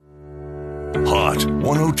Hot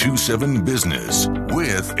 1027 Business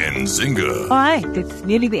with Nzinga. All right, it's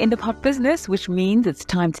nearly the end of Hot Business, which means it's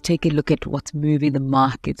time to take a look at what's moving the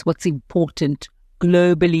markets, what's important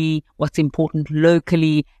globally, what's important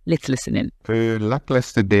locally. Let's listen in. A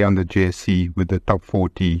lackluster day on the JSE with the top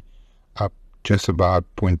 40 up just about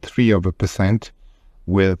 0.3%,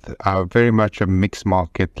 with very much a mixed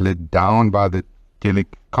market led down by the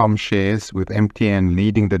telecom shares, with MTN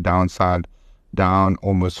leading the downside, down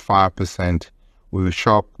almost 5%, with a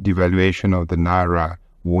sharp devaluation of the Naira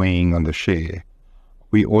weighing on the share.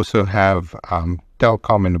 We also have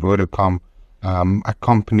Telkom and Vodacom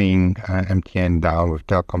accompanying MTN down, with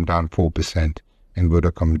Telkom down 4% and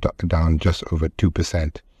Vodacom down just over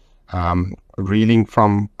 2%. Reeling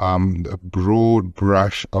from a broad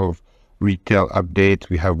brush of retail updates,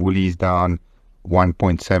 we have Woolies down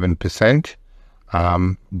 1.7%.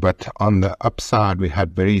 But on the upside, we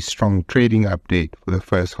had very strong trading update for the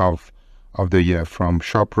first half of the year from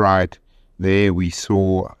ShopRite. There we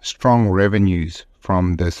saw strong revenues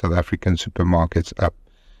from the South African supermarkets up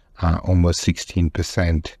almost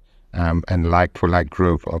 16%, and like-for-like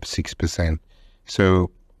growth of 6%. So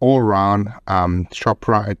all around,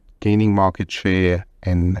 ShopRite gaining market share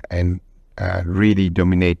and really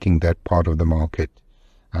dominating that part of the market.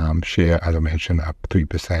 Share, as I mentioned, up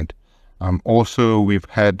 3%. Also, we've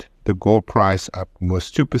had the gold price up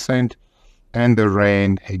almost 2%, and the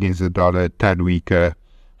rand against the dollar a tad weaker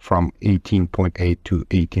from 18.8 to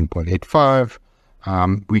 18.85.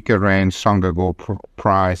 Weaker rand, stronger gold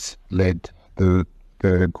price led the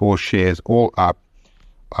gold shares all up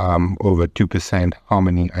over 2%.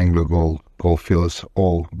 Harmony, Anglo Gold, Gold Fields,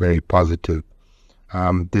 all very positive.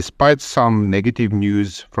 Despite some negative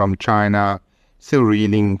news from China, still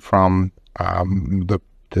reeling from the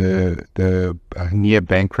near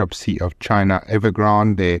bankruptcy of China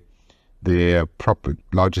Evergrande, their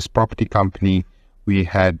largest property company. We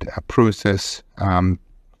had a process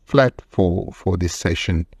flat for this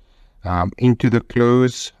session. Into the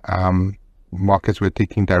close, markets were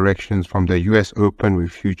taking directions from the US Open,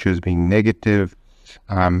 with futures being negative,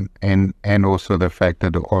 and also the fact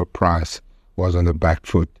that the oil price was on the back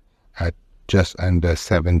foot at just under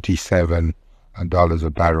 $77 a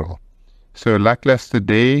barrel. So lackluster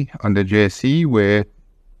day on the JSE, where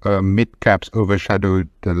mid caps overshadowed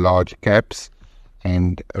the large caps,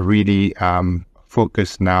 and really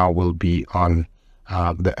focus now will be on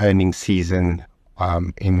the earnings season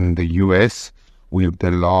in the US, with the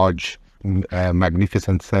large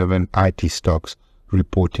Magnificent Seven IT stocks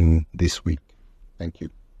reporting this week. Thank you.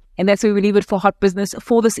 And that's where we leave it for Hot Business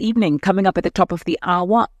for this evening. Coming up at the top of the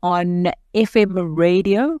hour on FM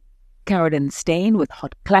radio, Carolyn Stain with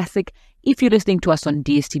Hot Classic. If you're listening to us on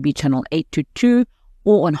DSTV channel 822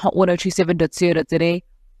 or on hot1027.co.za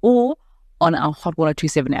or on our Hot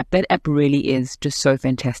 1027 app, that app really is just so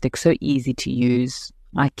fantastic, so easy to use.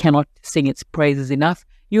 I cannot sing its praises enough.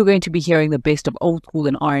 You're going to be hearing the best of old school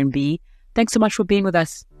and R&B. Thanks so much for being with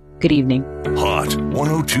us. Good evening. Hot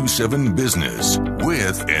 1027 Business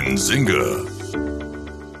with Nzinga.